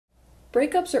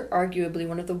Breakups are arguably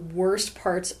one of the worst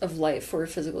parts of life for a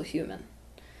physical human.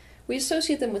 We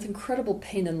associate them with incredible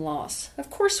pain and loss. Of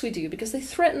course we do, because they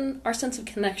threaten our sense of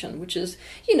connection, which is,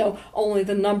 only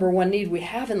the number one need we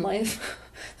have in life.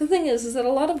 The thing is that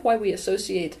a lot of why we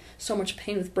associate so much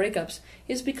pain with breakups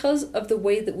is because of the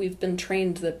way that we've been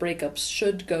trained that breakups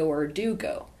should go or do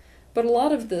go. But a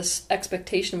lot of this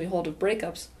expectation we hold of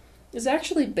breakups is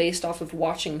actually based off of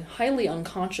watching highly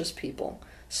unconscious people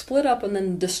split up and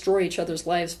then destroy each other's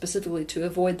lives specifically to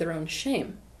avoid their own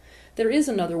shame. There is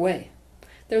another way.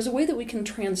 There's a way that we can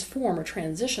transform or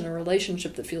transition a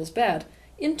relationship that feels bad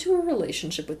into a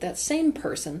relationship with that same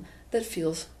person that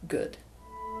feels good.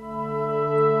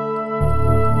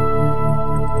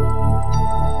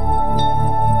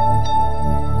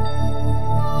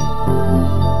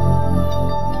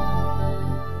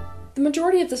 The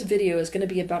majority of this video is going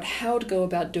to be about how to go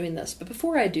about doing this, but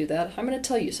before I do that, I'm going to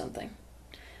tell you something.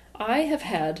 I have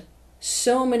had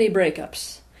so many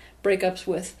breakups. Breakups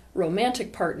with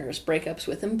romantic partners, breakups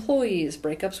with employees,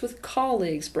 breakups with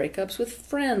colleagues, breakups with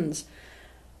friends,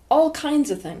 all kinds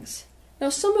of things. Now,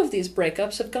 some of these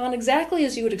breakups have gone exactly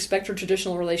as you would expect a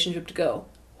traditional relationship to go,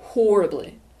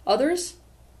 horribly. Others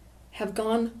have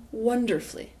gone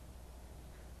wonderfully.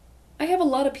 I have a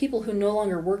lot of people who no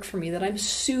longer work for me that I'm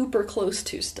super close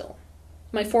to still.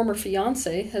 My former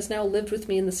fiance has now lived with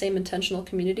me in the same intentional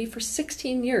community for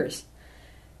 16 years.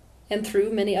 And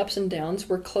through many ups and downs,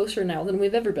 we're closer now than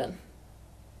we've ever been.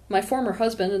 My former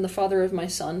husband and the father of my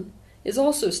son is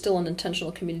also still an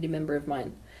intentional community member of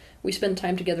mine. We spend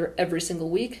time together every single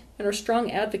week and are strong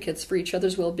advocates for each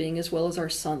other's well-being as well as our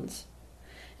sons.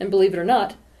 And believe it or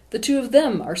not, the two of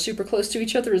them are super close to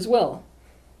each other as well.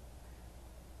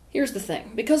 Here's the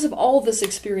thing. Because of all this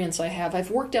experience I have,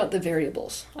 I've worked out the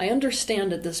variables. I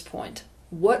understand at this point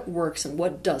what works and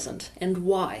what doesn't, and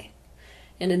why.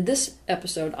 And in this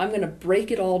episode, I'm going to break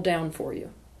it all down for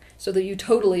you so that you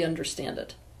totally understand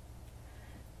it.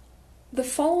 The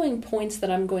following points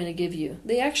that I'm going to give you,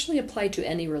 they actually apply to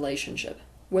any relationship,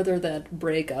 whether that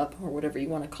breakup, or whatever you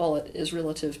want to call it, is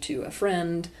relative to a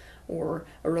friend, or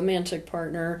a romantic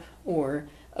partner, or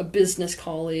a business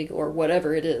colleague, or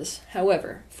whatever it is.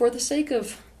 However, for the sake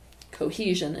of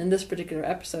cohesion in this particular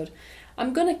episode,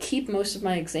 I'm going to keep most of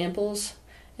my examples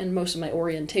and most of my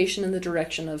orientation in the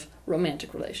direction of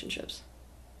romantic relationships.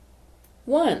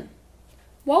 1.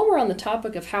 While we're on the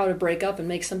topic of how to break up and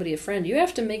make somebody a friend, you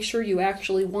have to make sure you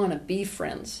actually want to be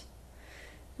friends.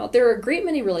 Now, there are a great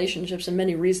many relationships and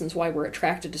many reasons why we're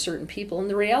attracted to certain people, and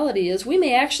the reality is we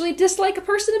may actually dislike a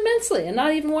person immensely and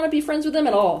not even want to be friends with them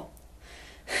at all.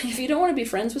 If you don't want to be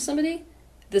friends with somebody,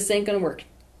 this ain't going to work.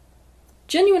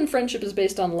 Genuine friendship is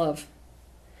based on love.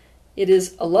 It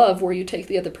is a love where you take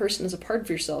the other person as a part of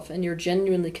yourself and you're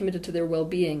genuinely committed to their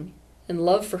well-being and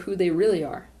love for who they really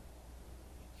are.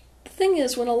 The thing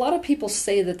is, when a lot of people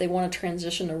say that they want to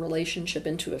transition a relationship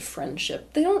into a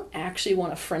friendship, they don't actually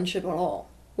want a friendship at all.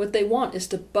 What they want is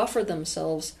to buffer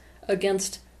themselves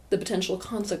against the potential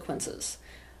consequences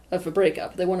of a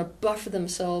breakup. They want to buffer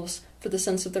themselves for the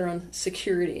sense of their own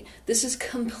security. This is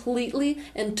completely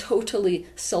and totally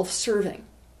self-serving.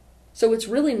 So it's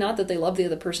really not that they love the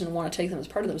other person and want to take them as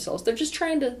part of themselves. They're just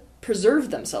trying to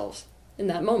preserve themselves in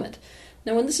that moment.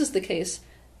 Now, when this is the case,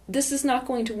 this is not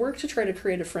going to work to try to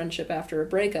create a friendship after a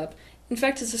breakup. In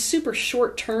fact, it's a super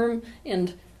short-term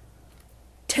and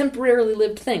temporarily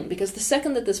lived thing, because the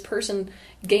second that this person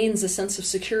gains a sense of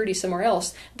security somewhere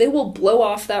else, they will blow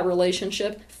off that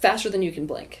relationship faster than you can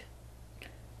blink.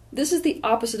 This is the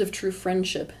opposite of true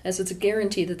friendship, as it's a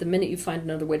guarantee that the minute you find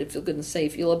another way to feel good and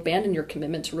safe, you'll abandon your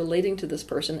commitment to relating to this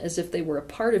person as if they were a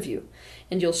part of you,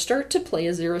 and you'll start to play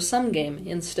a zero-sum game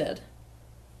instead.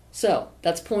 So,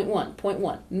 that's point one. Point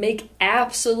one, make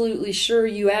absolutely sure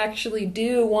you actually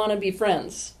do want to be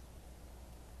friends.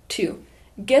 2,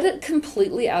 get it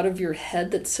completely out of your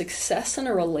head that success in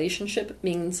a relationship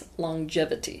means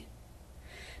longevity.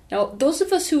 Now, those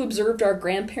of us who observed our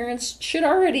grandparents should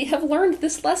already have learned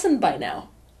this lesson by now.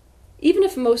 Even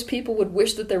if most people would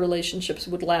wish that their relationships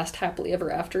would last happily ever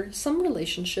after, some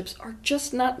relationships are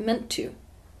just not meant to.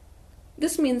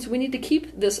 This means we need to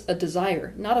keep this a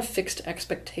desire, not a fixed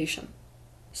expectation.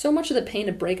 So much of the pain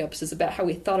of breakups is about how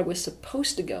we thought it was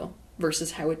supposed to go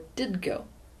versus how it did go.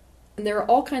 And there are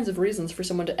all kinds of reasons for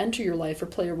someone to enter your life or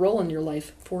play a role in your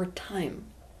life for a time.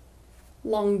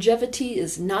 Longevity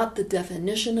is not the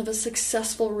definition of a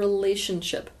successful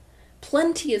relationship.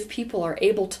 Plenty of people are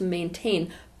able to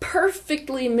maintain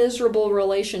perfectly miserable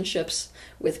relationships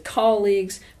with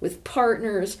colleagues, with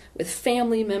partners, with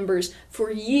family members for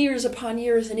years upon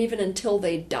years and even until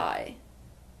they die.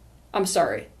 I'm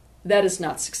sorry, that is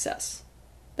not success.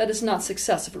 That is not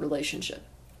success of a relationship.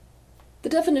 The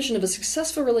definition of a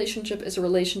successful relationship is a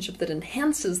relationship that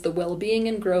enhances the well-being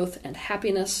and growth and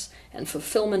happiness and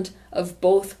fulfillment of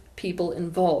both people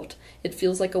involved. It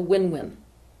feels like a win-win.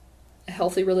 A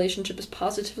healthy relationship is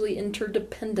positively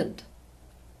interdependent.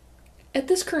 At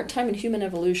this current time in human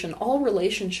evolution, all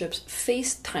relationships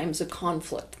face times of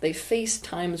conflict. They face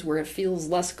times where it feels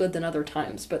less good than other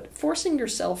times. But forcing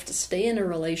yourself to stay in a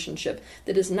relationship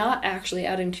that is not actually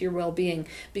adding to your well-being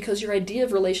because your idea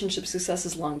of relationship success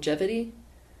is longevity,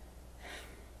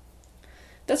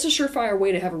 that's a surefire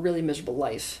way to have a really miserable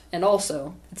life. And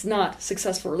also, it's not a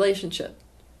successful relationship.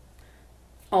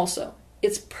 Also,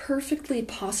 it's perfectly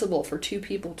possible for two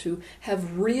people to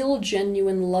have real,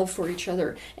 genuine love for each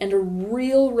other and a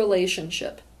real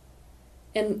relationship.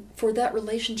 And for that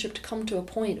relationship to come to a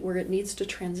point where it needs to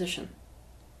transition.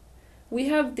 We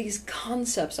have these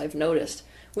concepts, I've noticed,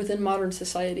 within modern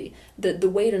society, that the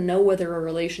way to know whether a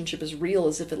relationship is real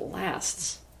is if it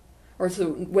lasts. Or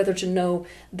whether to know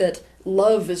that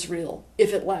love is real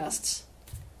if it lasts.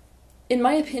 In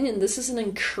my opinion, this is an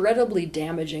incredibly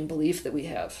damaging belief that we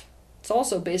have. It's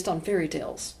also based on fairy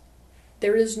tales.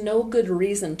 There is no good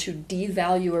reason to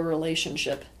devalue a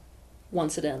relationship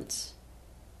once it ends.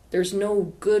 There's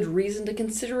no good reason to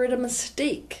consider it a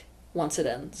mistake once it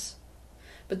ends.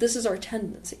 But this is our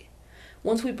tendency.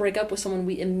 Once we break up with someone,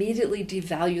 we immediately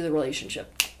devalue the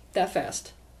relationship. That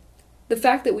fast. The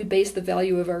fact that we base the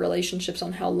value of our relationships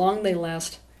on how long they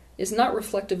last is not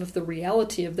reflective of the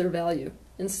reality of their value.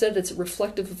 Instead, it's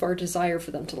reflective of our desire for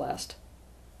them to last.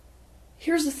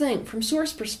 Here's the thing, from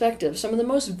Source perspective, some of the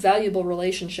most valuable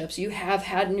relationships you have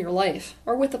had in your life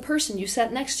are with a person you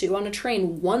sat next to on a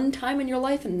train one time in your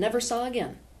life and never saw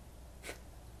again.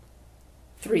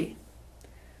 3.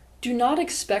 Do not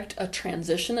expect a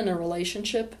transition in a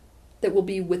relationship that will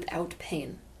be without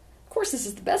pain. Of course, this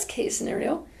is the best case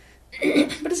scenario,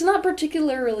 but it's not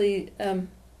particularly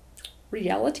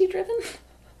reality-driven.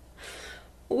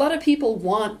 A lot of people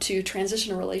want to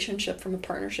transition a relationship from a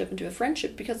partnership into a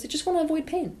friendship because they just want to avoid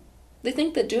pain. They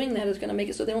think that doing that is going to make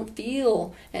it so they don't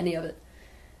feel any of it.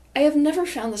 I have never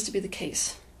found this to be the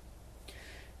case.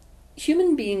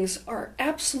 Human beings are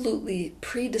absolutely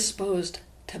predisposed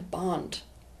to bond.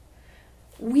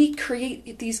 We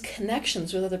create these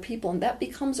connections with other people, and that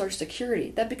becomes our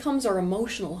security. That becomes our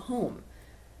emotional home.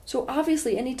 So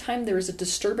obviously, anytime there is a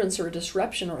disturbance or a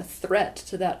disruption or a threat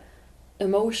to that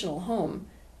emotional home,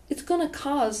 it's going to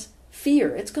cause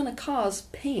fear. It's going to cause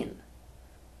pain.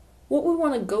 What we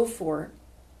want to go for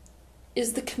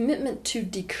is the commitment to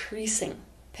decreasing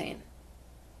pain.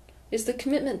 Is the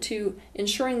commitment to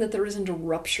ensuring that there isn't a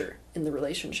rupture in the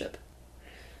relationship.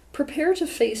 Prepare to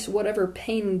face whatever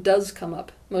pain does come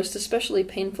up, most especially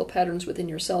painful patterns within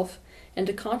yourself, and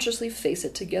to consciously face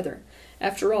it together.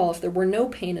 After all, if there were no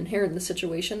pain inherent in the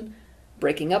situation,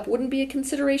 breaking up wouldn't be a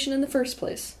consideration in the first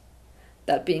place.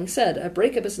 That being said, a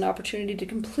breakup is an opportunity to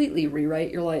completely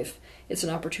rewrite your life. It's an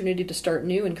opportunity to start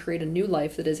new and create a new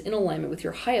life that is in alignment with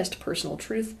your highest personal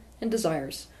truth and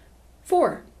desires.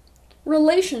 4.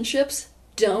 Relationships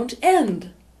don't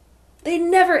end. They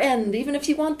never end, even if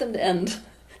you want them to end.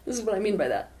 This is what I mean by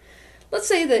that. Let's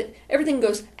say that everything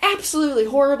goes absolutely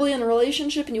horribly in a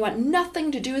relationship and you want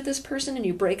nothing to do with this person and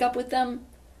you break up with them.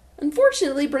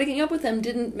 Unfortunately, breaking up with them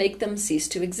didn't make them cease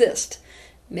to exist.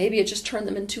 Maybe it just turned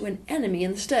them into an enemy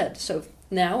instead. So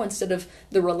now, instead of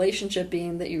the relationship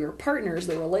being that you're partners,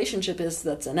 the relationship is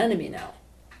that's an enemy now.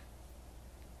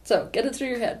 So, get it through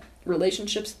your head.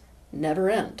 Relationships never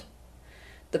end.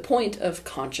 The point of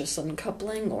conscious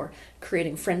uncoupling or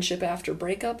creating friendship after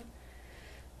breakup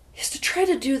is to try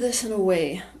to do this in a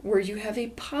way where you have a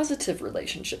positive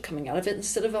relationship coming out of it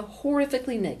instead of a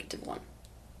horrifically negative one.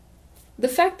 The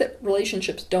fact that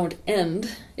relationships don't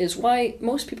end is why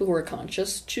most people who are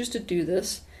conscious choose to do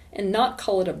this and not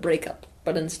call it a breakup,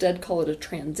 but instead call it a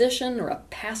transition or a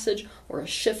passage or a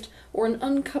shift or an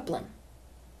uncoupling.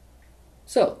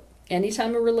 So,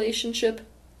 anytime a relationship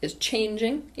is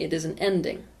changing, it is an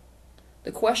ending.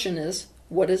 The question is,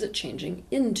 what is it changing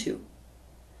into?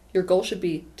 Your goal should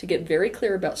be to get very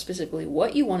clear about specifically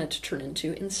what you want it to turn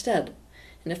into instead.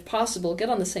 And if possible, get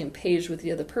on the same page with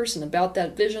the other person about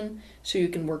that vision so you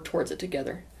can work towards it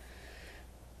together.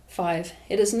 5.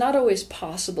 It is not always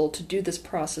possible to do this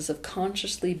process of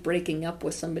consciously breaking up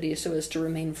with somebody so as to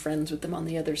remain friends with them on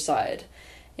the other side.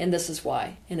 And this is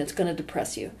why, and it's going to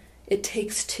depress you. It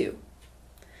takes 2.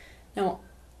 Now,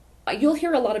 you'll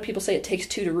hear a lot of people say it takes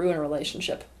 2 to ruin a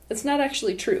relationship. It's not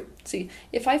actually true. See,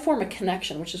 if I form a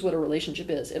connection, which is what a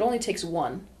relationship is, it only takes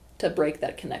 1 to break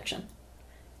that connection.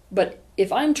 But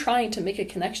if I'm trying to make a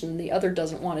connection and the other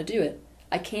doesn't want to do it,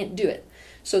 I can't do it.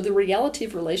 So the reality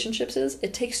of relationships is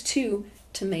it takes two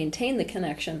to maintain the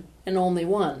connection and only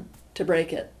one to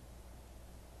break it.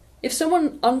 If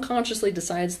someone unconsciously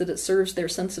decides that it serves their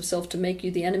sense of self to make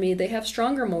you the enemy, they have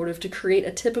stronger motive to create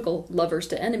a typical lovers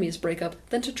to enemies breakup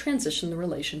than to transition the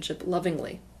relationship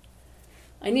lovingly.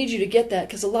 I need you to get that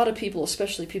because a lot of people,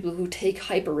 especially people who take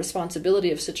hyper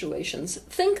responsibility of situations,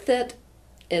 think that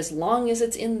as long as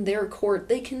it's in their court,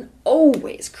 they can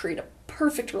always create a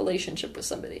perfect relationship with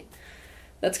somebody.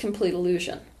 That's complete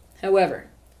illusion. However,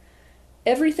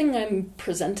 everything I'm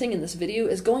presenting in this video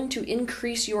is going to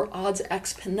increase your odds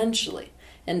exponentially.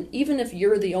 And even if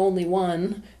you're the only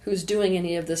one who's doing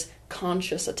any of this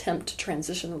conscious attempt to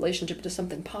transition the relationship into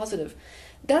something positive,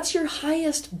 that's your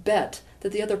highest bet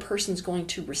that the other person's going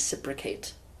to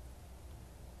reciprocate.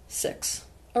 6.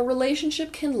 A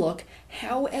relationship can look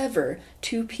however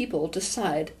two people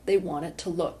decide they want it to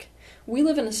look. We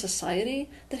live in a society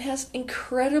that has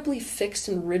incredibly fixed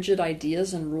and rigid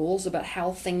ideas and rules about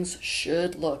how things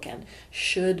should look and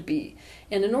should be.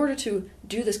 And in order to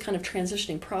do this kind of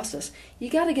transitioning process, you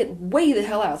gotta get way the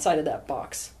hell outside of that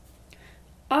box.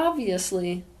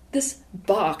 Obviously, this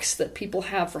box that people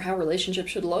have for how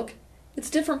relationships should look, it's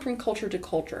different from culture to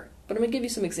culture, but I'm going to give you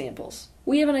some examples.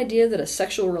 We have an idea that a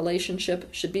sexual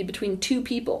relationship should be between two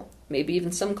people, maybe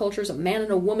even some cultures a man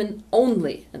and a woman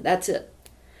only, and that's it.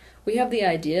 We have the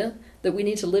idea that we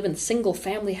need to live in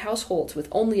single-family households with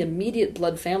only immediate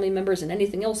blood family members and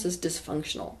anything else is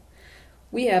dysfunctional.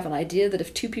 We have an idea that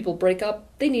if two people break up,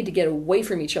 they need to get away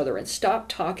from each other and stop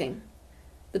talking.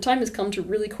 The time has come to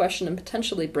really question and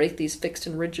potentially break these fixed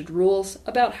and rigid rules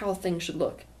about how things should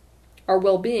look. Our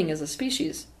well-being as a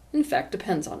species, in fact,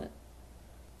 depends on it.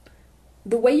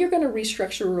 The way you're going to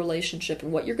restructure a relationship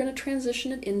and what you're going to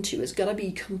transition it into is going to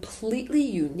be completely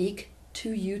unique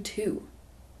to you two.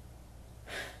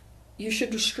 You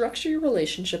should structure your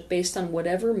relationship based on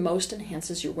whatever most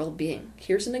enhances your well-being.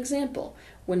 Here's an example.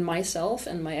 When myself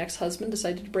and my ex-husband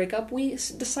decided to break up, we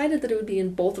decided that it would be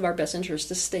in both of our best interests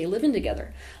to stay living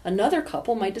together. Another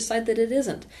couple might decide that it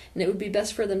isn't, and it would be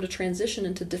best for them to transition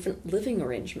into different living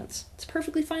arrangements. It's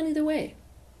perfectly fine either way.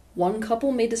 One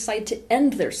couple may decide to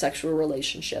end their sexual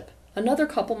relationship. Another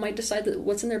couple might decide that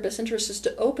what's in their best interest is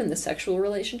to open the sexual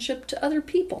relationship to other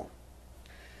people.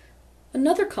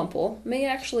 Another couple may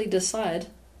actually decide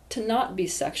to not be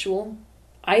sexual,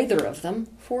 either of them,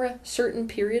 for a certain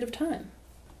period of time.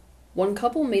 One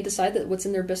couple may decide that what's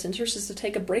in their best interest is to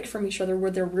take a break from each other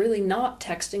where they're really not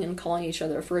texting and calling each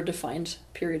other for a defined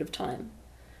period of time.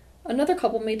 Another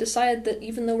couple may decide that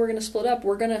even though we're going to split up,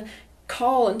 we're going to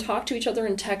call and talk to each other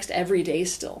and text every day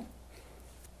still.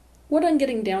 What I'm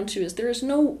getting down to is there is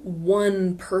no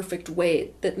one perfect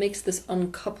way that makes this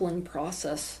uncoupling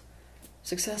process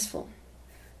successful.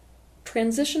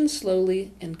 Transition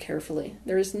slowly and carefully.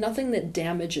 There is nothing that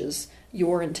damages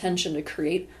your intention to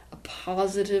create a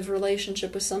positive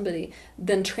relationship with somebody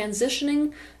than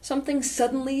transitioning something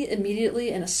suddenly,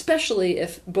 immediately, and especially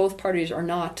if both parties are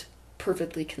not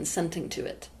perfectly consenting to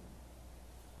it.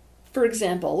 For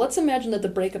example, let's imagine that the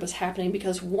breakup is happening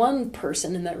because one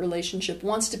person in that relationship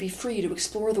wants to be free to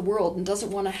explore the world and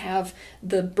doesn't want to have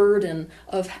the burden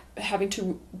of having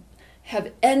to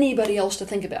have anybody else to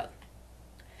think about.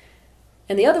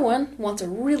 And the other one wants a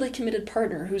really committed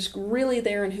partner who's really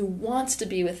there and who wants to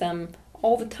be with them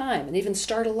all the time and even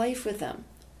start a life with them.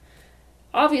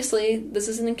 Obviously, this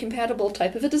is an incompatible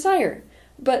type of a desire,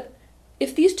 but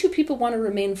if these two people want to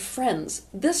remain friends,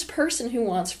 this person who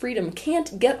wants freedom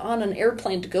can't get on an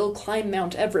airplane to go climb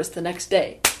Mount Everest the next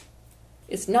day.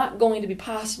 It's not going to be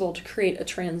possible to create a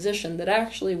transition that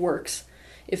actually works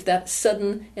if that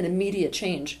sudden and immediate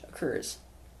change occurs.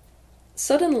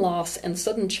 Sudden loss and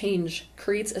sudden change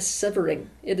creates a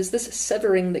severing. It is this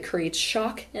severing that creates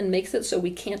shock and makes it so we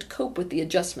can't cope with the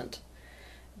adjustment.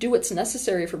 Do what's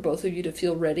necessary for both of you to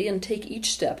feel ready and take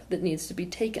each step that needs to be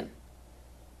taken.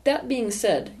 That being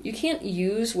said, you can't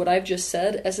use what I've just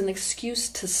said as an excuse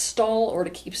to stall or to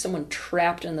keep someone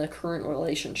trapped in the current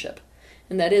relationship.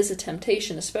 And that is a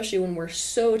temptation, especially when we're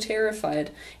so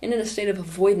terrified and in a state of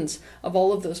avoidance of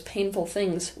all of those painful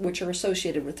things which are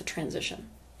associated with the transition.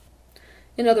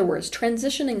 In other words,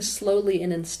 transitioning slowly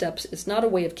and in steps is not a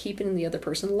way of keeping the other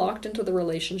person locked into the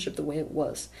relationship the way it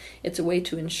was. It's a way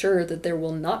to ensure that there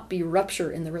will not be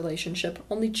rupture in the relationship,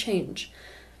 only change.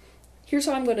 Here's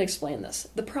how I'm going to explain this.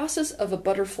 The process of a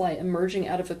butterfly emerging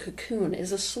out of a cocoon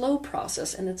is a slow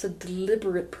process, and it's a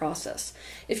deliberate process.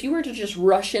 If you were to just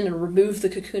rush in and remove the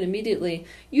cocoon immediately,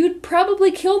 you'd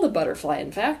probably kill the butterfly,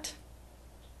 in fact.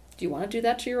 Do you want to do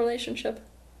that to your relationship?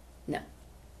 No.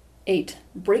 8.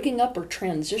 Breaking up or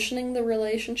transitioning the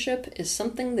relationship is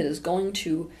something that is going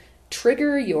to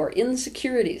trigger your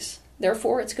insecurities.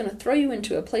 Therefore, it's going to throw you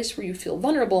into a place where you feel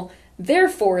vulnerable.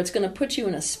 Therefore, it's going to put you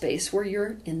in a space where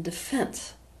you're in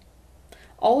defense.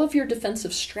 All of your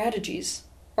defensive strategies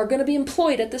are going to be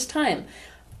employed at this time.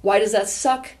 Why does that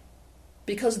suck?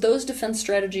 Because those defense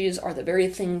strategies are the very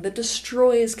thing that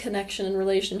destroys connection in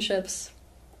relationships.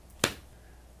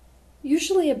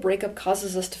 Usually a breakup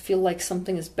causes us to feel like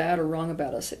something is bad or wrong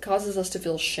about us. It causes us to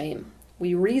feel shame.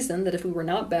 We reason that if we were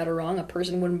not bad or wrong, a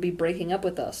person wouldn't be breaking up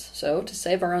with us. So, to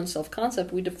save our own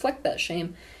self-concept, we deflect that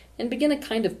shame and begin a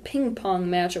kind of ping-pong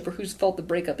match over whose fault the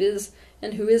breakup is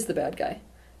and who is the bad guy.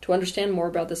 To understand more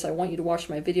about this, I want you to watch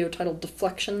my video titled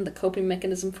Deflection, the Coping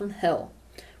Mechanism from Hell.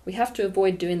 We have to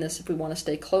avoid doing this if we want to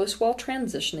stay close while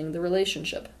transitioning the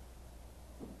relationship.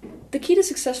 The key to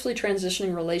successfully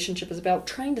transitioning a relationship is about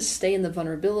trying to stay in the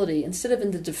vulnerability instead of in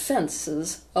the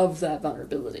defenses of that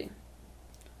vulnerability.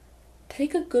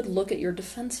 Take a good look at your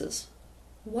defenses.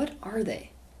 What are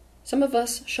they? Some of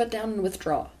us shut down and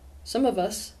withdraw. Some of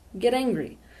us get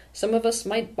angry. Some of us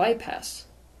might bypass.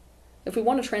 If we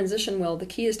want to transition well, the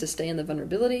key is to stay in the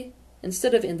vulnerability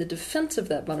instead of in the defense of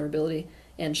that vulnerability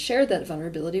and share that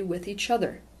vulnerability with each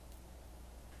other.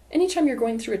 Anytime you're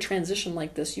going through a transition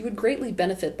like this, you would greatly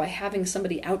benefit by having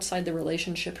somebody outside the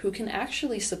relationship who can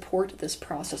actually support this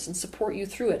process and support you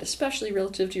through it, especially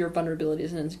relative to your vulnerabilities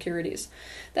and insecurities.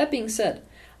 That being said,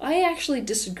 I actually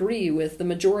disagree with the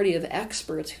majority of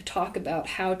experts who talk about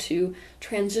how to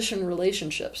transition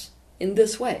relationships in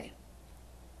this way.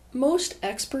 Most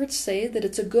experts say that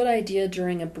it's a good idea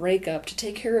during a breakup to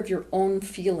take care of your own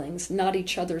feelings, not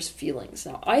each other's feelings.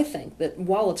 Now, I think that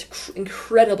while it's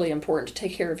incredibly important to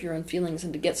take care of your own feelings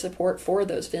and to get support for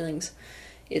those feelings,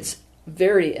 it's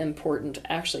very important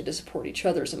actually to support each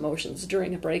other's emotions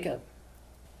during a breakup.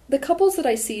 The couples that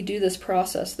I see do this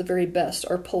process the very best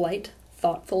are polite,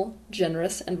 thoughtful,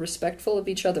 generous, and respectful of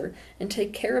each other and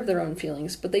take care of their own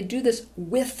feelings, but they do this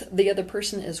with the other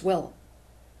person as well.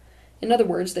 In other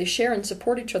words, they share and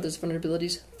support each other's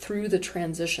vulnerabilities through the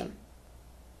transition.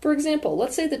 For example,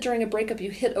 let's say that during a breakup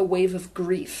you hit a wave of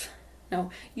grief.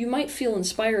 Now, you might feel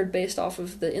inspired based off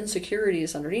of the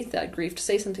insecurities underneath that grief to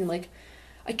say something like,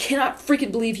 "I cannot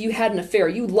freaking believe you had an affair,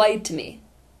 you lied to me."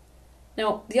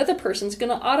 Now, the other person's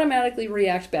going to automatically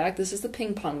react back, this is the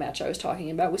ping pong match I was talking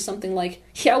about, with something like,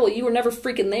 "Yeah, well, you were never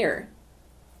freaking there."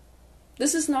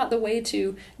 This is not the way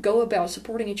to go about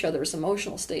supporting each other's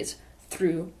emotional states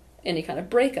through any kind of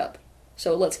breakup.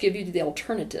 So let's give you the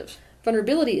alternative.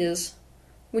 Vulnerability is,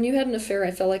 when you had an affair,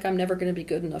 I felt like I'm never going to be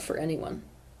good enough for anyone.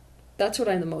 That's what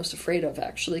I'm the most afraid of,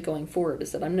 actually, going forward,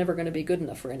 is that I'm never going to be good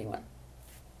enough for anyone.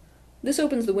 This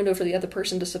opens the window for the other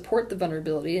person to support the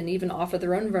vulnerability and even offer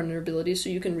their own vulnerability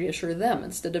so you can reassure them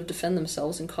instead of defend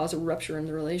themselves and cause a rupture in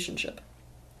the relationship.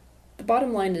 The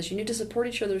bottom line is you need to support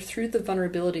each other through the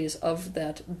vulnerabilities of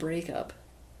that breakup,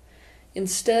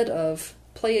 instead of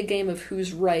play a game of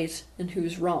who's right and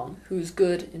who's wrong, who's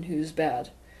good and who's bad.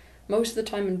 Most of the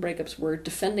time in breakups, we're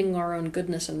defending our own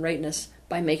goodness and rightness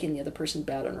by making the other person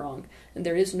bad and wrong. And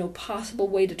there is no possible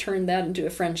way to turn that into a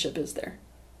friendship, is there?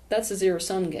 That's a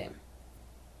zero-sum game.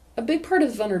 A big part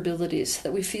of vulnerabilities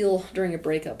that we feel during a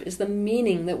breakup is the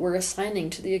meaning that we're assigning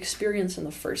to the experience in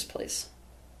the first place.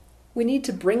 We need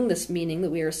to bring this meaning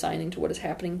that we are assigning to what is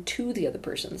happening to the other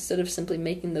person instead of simply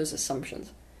making those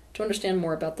assumptions. To understand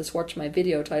more about this, watch my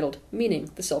video titled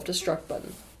Meaning, the Self-Destruct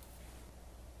Button.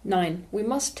 9. We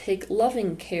must take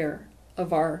loving care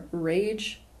of our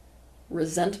rage,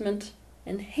 resentment,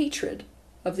 and hatred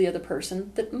of the other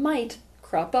person that might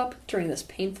crop up during this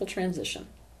painful transition.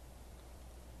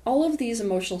 All of these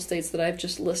emotional states that I've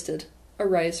just listed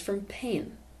arise from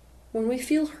pain. When we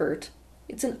feel hurt,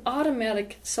 it's an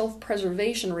automatic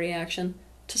self-preservation reaction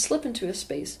to slip into a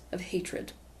space of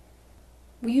hatred.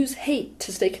 We use hate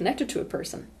to stay connected to a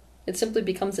person. It simply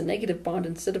becomes a negative bond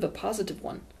instead of a positive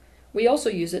one. We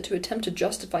also use it to attempt to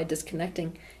justify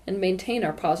disconnecting and maintain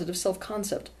our positive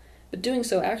self-concept, but doing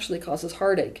so actually causes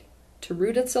heartache, to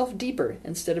root itself deeper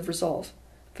instead of resolve.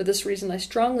 For this reason, I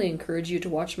strongly encourage you to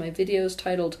watch my videos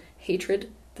titled Hatred,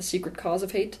 the Secret Cause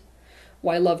of Hate,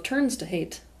 Why Love Turns to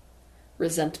Hate,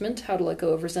 Resentment, How to Let Go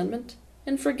of Resentment,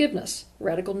 and Forgiveness,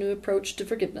 Radical New Approach to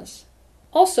Forgiveness.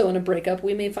 Also, in a breakup,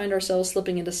 we may find ourselves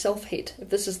slipping into self-hate. If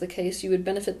this is the case, you would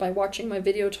benefit by watching my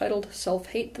video titled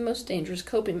Self-Hate, the Most Dangerous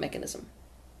Coping Mechanism.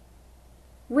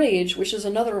 Rage, which is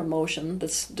another emotion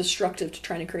that's destructive to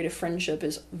trying to create a friendship,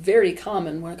 is very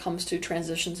common when it comes to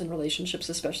transitions in relationships,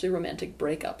 especially romantic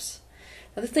breakups.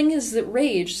 Now, the thing is that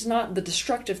rage is not the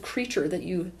destructive creature that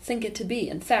you think it to be.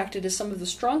 In fact, it is some of the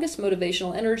strongest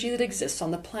motivational energy that exists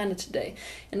on the planet today.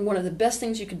 And one of the best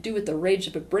things you can do with the rage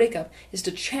of a breakup is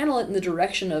to channel it in the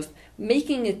direction of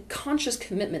making a conscious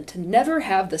commitment to never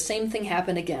have the same thing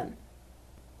happen again.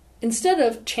 Instead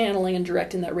of channeling and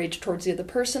directing that rage towards the other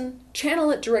person, channel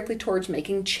it directly towards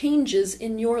making changes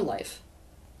in your life.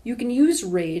 You can use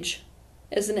rage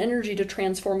as an energy to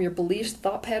transform your beliefs,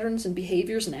 thought patterns, and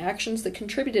behaviors and actions that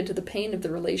contributed to the pain of the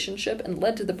relationship and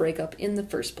led to the breakup in the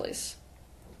first place.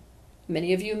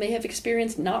 Many of you may have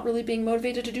experienced not really being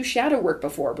motivated to do shadow work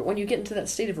before, but when you get into that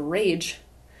state of rage,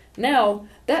 now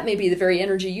that may be the very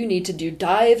energy you need to do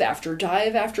dive after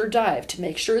dive after dive to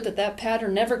make sure that that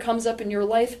pattern never comes up in your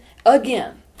life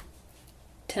again.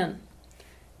 10.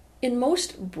 In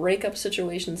most breakup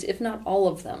situations, if not all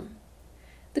of them,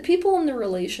 the people in the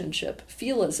relationship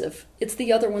feel as if it's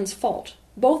the other one's fault.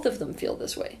 Both of them feel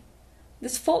this way.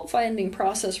 This fault-finding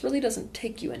process really doesn't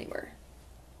take you anywhere.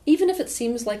 Even if it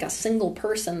seems like a single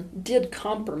person did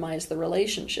compromise the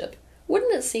relationship,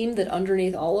 wouldn't it seem that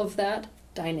underneath all of that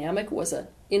dynamic was an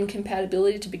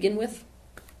incompatibility to begin with?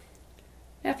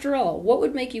 After all, what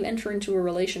would make you enter into a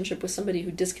relationship with somebody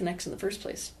who disconnects in the first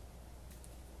place?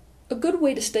 A good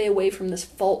way to stay away from this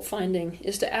fault-finding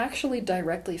is to actually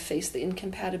directly face the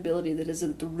incompatibility that is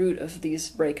at the root of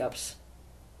these breakups.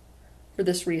 For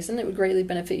this reason, it would greatly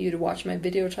benefit you to watch my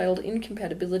video titled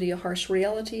Incompatibility: A Harsh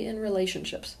Reality in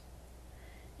Relationships.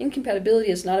 Incompatibility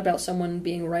is not about someone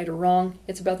being right or wrong,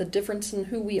 it's about the difference in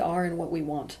who we are and what we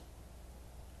want.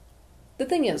 The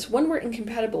thing is, when we're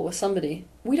incompatible with somebody,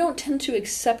 we don't tend to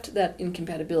accept that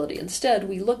incompatibility. Instead,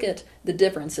 we look at the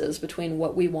differences between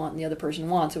what we want and the other person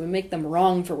wants, and we make them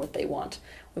wrong for what they want.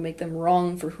 We make them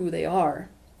wrong for who they are.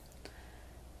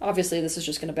 Obviously, this is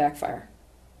just going to backfire.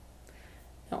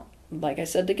 Now, like I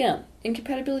said again,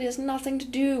 incompatibility has nothing to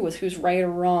do with who's right or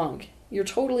wrong. You're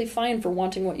totally fine for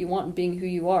wanting what you want and being who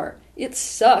you are. It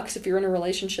sucks if you're in a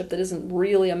relationship that isn't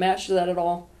really a match to that at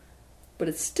all, but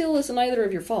it still isn't either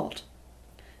of your fault.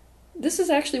 This is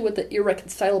actually what the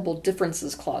irreconcilable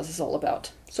differences clause is all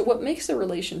about. So what makes the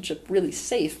relationship really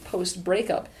safe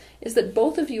post-breakup is that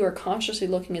both of you are consciously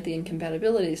looking at the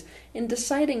incompatibilities and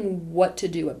deciding what to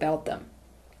do about them.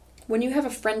 When you have a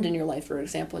friend in your life, for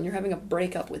example, and you're having a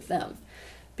breakup with them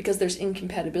because there's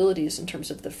incompatibilities in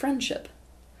terms of the friendship,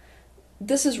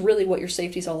 this is really what your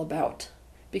safety is all about,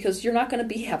 because you're not going to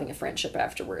be having a friendship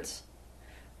afterwards.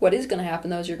 What is going to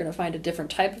happen, though, is you're going to find a different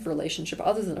type of relationship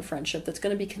other than a friendship that's going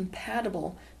to be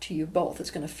compatible to you both. It's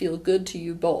going to feel good to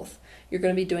you both. You're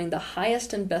going to be doing the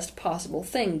highest and best possible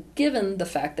thing, given the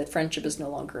fact that friendship is no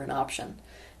longer an option.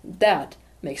 That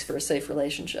makes for a safe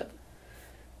relationship.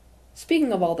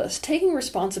 Speaking of all this, taking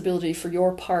responsibility for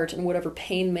your part in whatever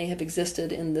pain may have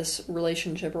existed in this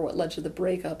relationship or what led to the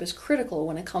breakup is critical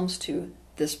when it comes to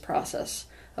this process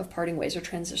of parting ways or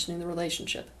transitioning the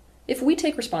relationship. If we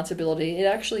take responsibility, it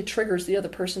actually triggers the other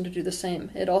person to do the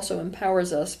same. It also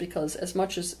empowers us because, as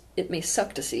much as it may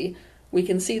suck to see, we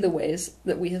can see the ways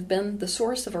that we have been the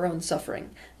source of our own suffering,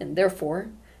 and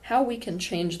therefore, how we can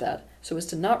change that so as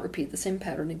to not repeat the same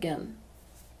pattern again.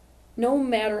 No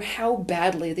matter how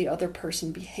badly the other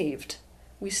person behaved,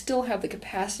 we still have the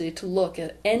capacity to look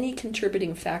at any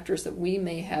contributing factors that we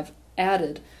may have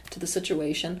added to the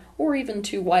situation, or even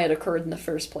to why it occurred in the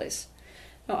first place.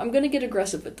 Now, I'm going to get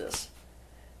aggressive with this.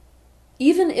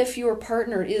 Even if your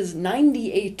partner is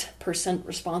 98%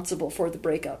 responsible for the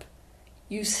breakup,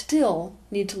 you still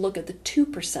need to look at the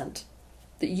 2%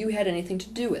 that you had anything to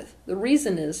do with. The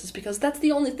reason is because that's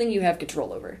the only thing you have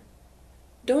control over.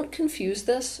 Don't confuse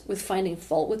this with finding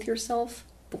fault with yourself,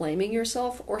 blaming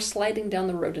yourself, or sliding down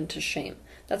the road into shame.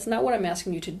 That's not what I'm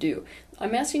asking you to do.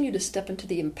 I'm asking you to step into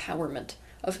the empowerment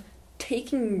of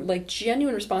taking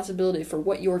genuine responsibility for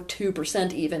what your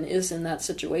 2% even is in that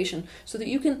situation so that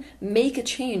you can make a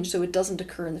change so it doesn't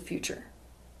occur in the future.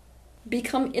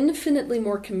 Become infinitely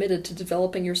more committed to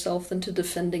developing yourself than to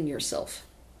defending yourself.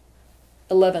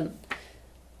 11.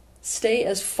 Stay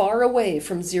as far away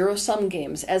from zero-sum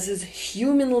games as is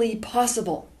humanly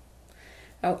possible.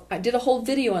 Now, I did a whole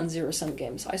video on zero-sum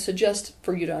games. I suggest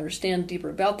for you to understand deeper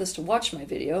about this to watch my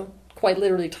video, quite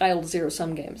literally titled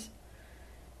Zero-Sum Games.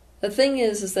 The thing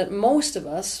is that most of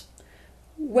us,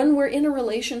 when we're in a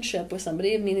relationship with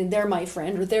somebody, meaning they're my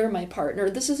friend or they're my partner,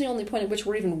 this is the only point at which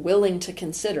we're even willing to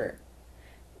consider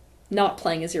not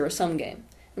playing a zero-sum game.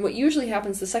 And what usually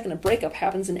happens the second a breakup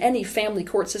happens, and any family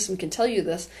court system can tell you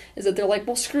this, is that they're like,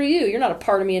 well, screw you, you're not a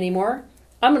part of me anymore.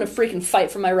 I'm going to freaking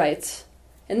fight for my rights.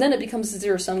 and then it becomes a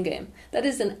zero-sum game. That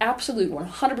is an absolute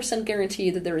 100% guarantee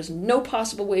that there is no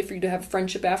possible way for you to have a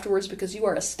friendship afterwards because you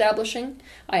are establishing,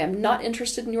 I am not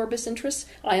interested in your best interests,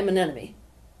 I am an enemy.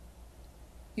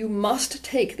 You must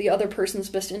take the other person's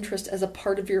best interest as a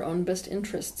part of your own best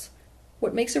interests.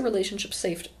 What makes a relationship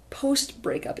safe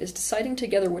post-breakup is deciding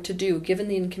together what to do given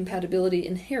the incompatibility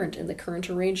inherent in the current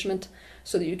arrangement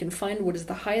so that you can find what is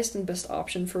the highest and best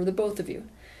option for the both of you.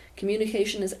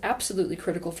 Communication is absolutely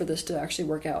critical for this to actually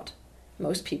work out.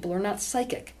 Most people are not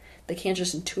psychic. They can't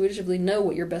just intuitively know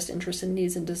what your best interests and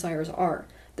needs and desires are.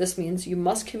 This means you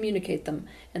must communicate them,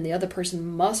 and the other person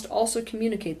must also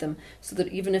communicate them so that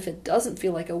even if it doesn't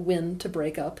feel like a win to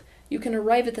break up, you can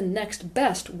arrive at the next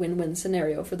best win-win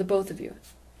scenario for the both of you.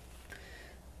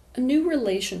 A new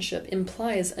relationship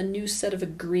implies a new set of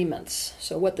agreements.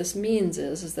 So what this means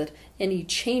is that any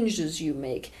changes you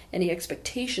make, any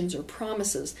expectations or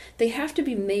promises, they have to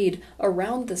be made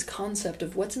around this concept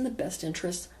of what's in the best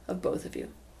interest of both of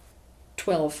you.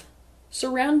 12.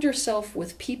 Surround yourself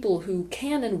with people who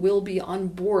can and will be on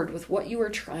board with what you are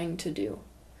trying to do.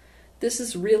 This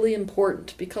is really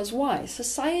important because why?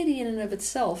 Society in and of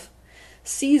itself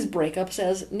sees breakups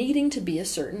as needing to be a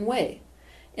certain way.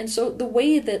 And so the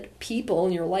way that people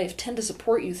in your life tend to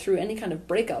support you through any kind of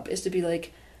breakup is to be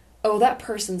like, oh, that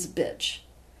person's a bitch.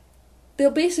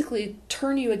 They'll basically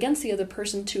turn you against the other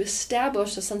person to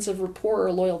establish a sense of rapport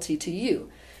or loyalty to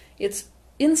you. It's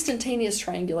instantaneous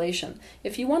triangulation.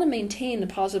 If you want to maintain a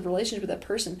positive relationship with that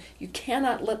person, you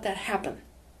cannot let that happen.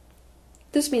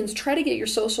 This means try to get your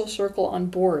social circle on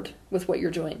board with what you're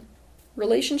doing.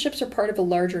 Relationships are part of a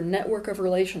larger network of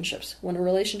relationships. When a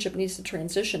relationship needs to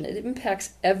transition, it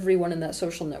impacts everyone in that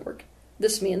social network.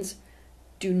 This means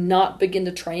do not begin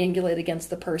to triangulate against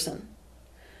the person.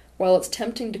 While it's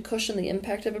tempting to cushion the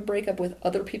impact of a breakup with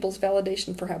other people's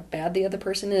validation for how bad the other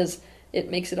person is,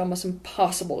 it makes it almost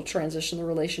impossible to transition the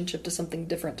relationship to something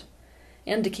different,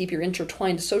 and to keep your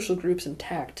intertwined social groups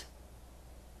intact.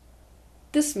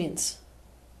 This means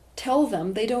tell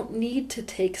them they don't need to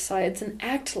take sides and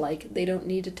act like they don't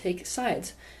need to take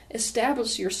sides.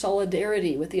 Establish your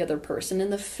solidarity with the other person in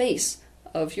the face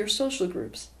of your social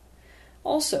groups.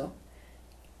 Also,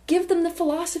 give them the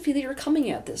philosophy that you're coming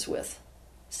at this with.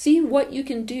 See what you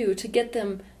can do to get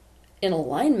them in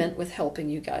alignment with helping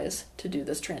you guys to do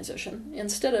this transition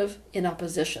instead of in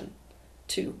opposition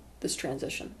to this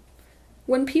transition.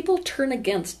 When people turn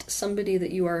against somebody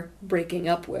that you are breaking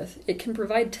up with, it can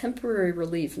provide temporary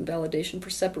relief and validation for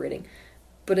separating,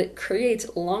 but it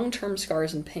creates long-term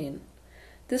scars and pain.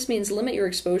 This means limit your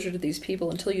exposure to these people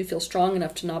until you feel strong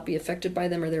enough to not be affected by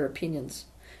them or their opinions.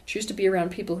 Choose to be around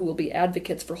people who will be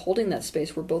advocates for holding that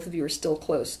space where both of you are still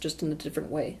close, just in a different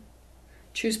way.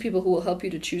 Choose people who will help you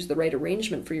to choose the right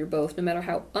arrangement for you both, no matter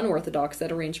how unorthodox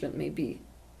that arrangement may be.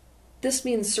 This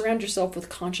means surround yourself with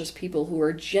conscious people who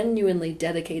are genuinely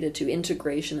dedicated to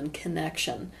integration and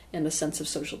connection and a sense of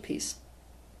social peace.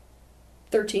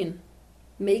 13.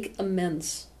 Make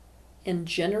amends and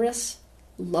generous,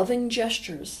 loving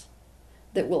gestures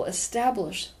that will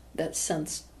establish that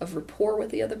sense of rapport with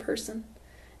the other person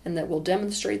and that will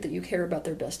demonstrate that you care about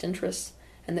their best interests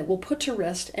and that will put to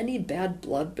rest any bad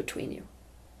blood between you.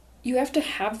 You have to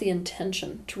have the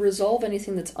intention to resolve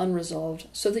anything that's unresolved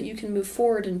so that you can move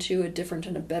forward into a different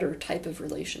and a better type of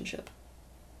relationship.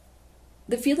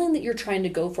 The feeling that you're trying to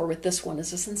go for with this one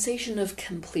is a sensation of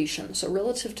completion. So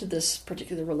relative to this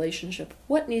particular relationship,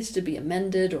 what needs to be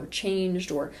amended or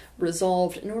changed or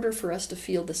resolved in order for us to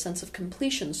feel the sense of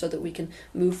completion so that we can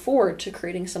move forward to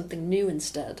creating something new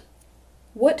instead?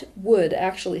 What would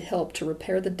actually help to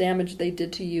repair the damage they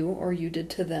did to you or you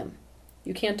did to them?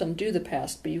 You can't undo the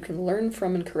past, but you can learn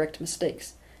from and correct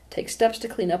mistakes, take steps to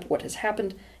clean up what has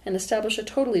happened, and establish a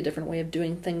totally different way of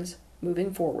doing things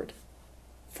moving forward.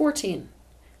 14.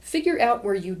 Figure out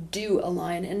where you do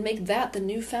align and make that the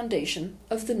new foundation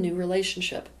of the new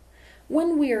relationship.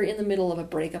 When we are in the middle of a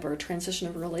breakup or a transition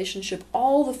of a relationship,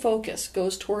 all the focus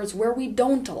goes towards where we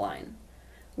don't align,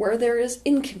 where there is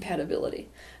incompatibility.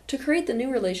 To create the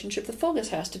new relationship, the focus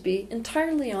has to be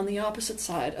entirely on the opposite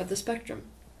side of the spectrum.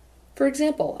 For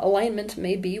example, alignment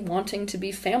may be wanting to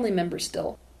be family members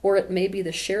still, or it may be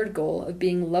the shared goal of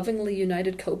being lovingly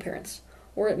united co-parents,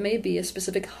 or it may be a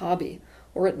specific hobby,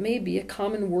 or it may be a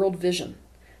common world vision.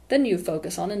 Then you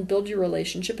focus on and build your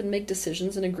relationship and make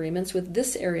decisions and agreements with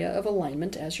this area of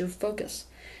alignment as your focus.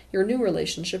 Your new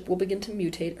relationship will begin to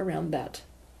mutate around that.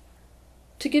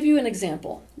 To give you an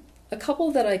example, a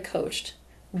couple that I coached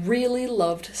really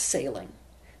loved sailing.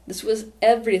 This was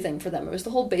everything for them. It was the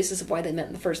whole basis of why they met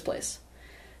in the first place.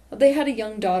 They had a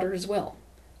young daughter as well.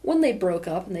 When they broke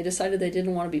up and they decided they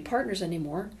didn't want to be partners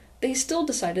anymore, they still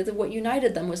decided that what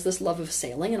united them was this love of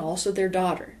sailing and also their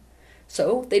daughter.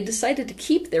 So they decided to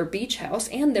keep their beach house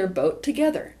and their boat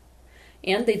together.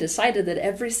 And they decided that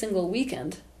every single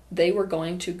weekend they were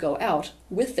going to go out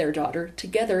with their daughter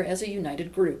together as a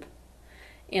united group.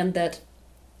 And that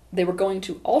they were going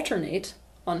to alternate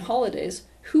on holidays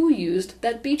who used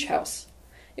that beach house.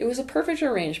 It was a perfect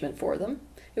arrangement for them.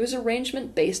 It was an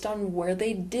arrangement based on where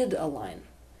they did align.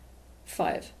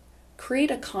 5.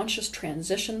 Create a conscious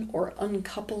transition or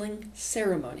uncoupling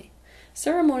ceremony.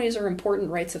 Ceremonies are important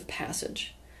rites of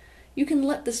passage. You can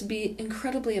let this be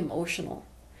incredibly emotional.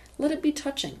 Let it be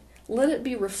touching. Let it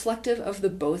be reflective of the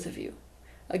both of you.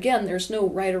 Again, there's no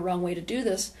right or wrong way to do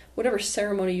this. Whatever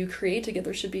ceremony you create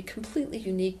together should be completely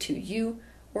unique to you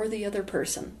or the other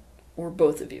person, or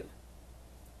both of you,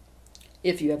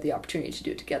 if you have the opportunity to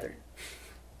do it together.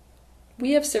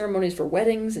 We have ceremonies for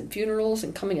weddings and funerals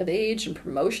and coming of age and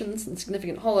promotions and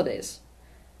significant holidays.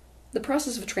 The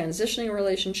process of transitioning a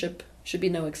relationship should be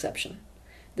no exception.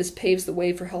 This paves the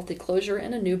way for healthy closure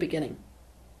and a new beginning.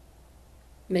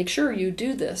 Make sure you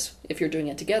do this, if you're doing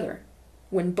it together,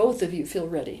 when both of you feel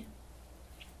ready.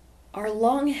 Our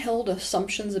long-held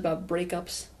assumptions about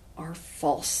breakups are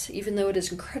false, even though it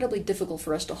is incredibly difficult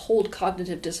for us to hold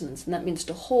cognitive dissonance, and that means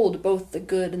to hold both the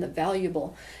good and the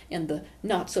valuable and the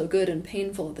not so good and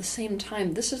painful at the same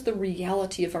time. This is the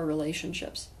reality of our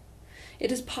relationships.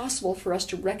 It is possible for us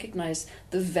to recognize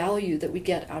the value that we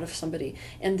get out of somebody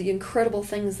and the incredible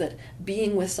things that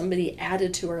being with somebody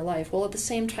added to our life, while at the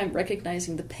same time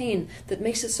recognizing the pain that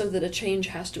makes it so that a change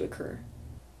has to occur.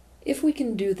 If we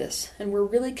can do this, and we're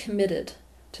really committed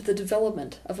to the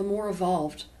development of a more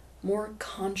evolved, more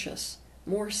conscious,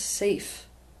 more safe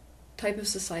type of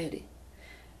society,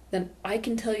 then I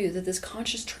can tell you that this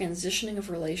conscious transitioning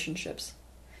of relationships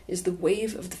is the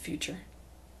wave of the future.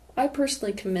 I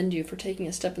personally commend you for taking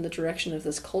a step in the direction of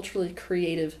this culturally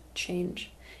creative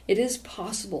change. It is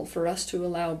possible for us to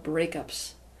allow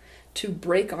breakups, to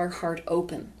break our heart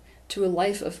open to a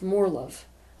life of more love,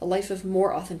 a life of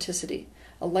more authenticity,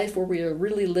 a life where we are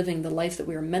really living the life that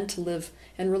we are meant to live,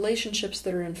 and relationships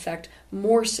that are in fact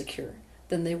more secure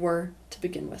than they were to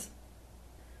begin with.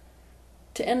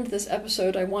 To end this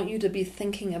episode, I want you to be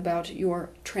thinking about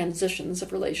your transitions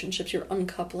of relationships, your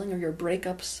uncoupling or your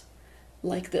breakups,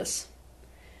 like this.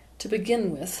 To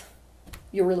begin with,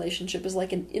 your relationship is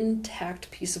like an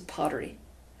intact piece of pottery.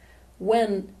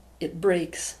 When it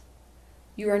breaks,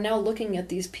 you are now looking at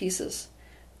these pieces.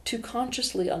 To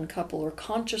consciously uncouple or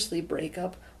consciously break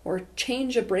up or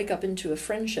change a breakup into a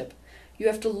friendship, you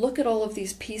have to look at all of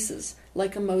these pieces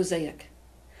like a mosaic.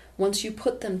 Once you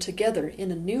put them together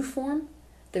in a new form,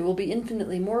 they will be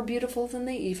infinitely more beautiful than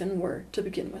they even were to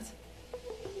begin with.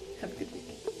 Have a good week.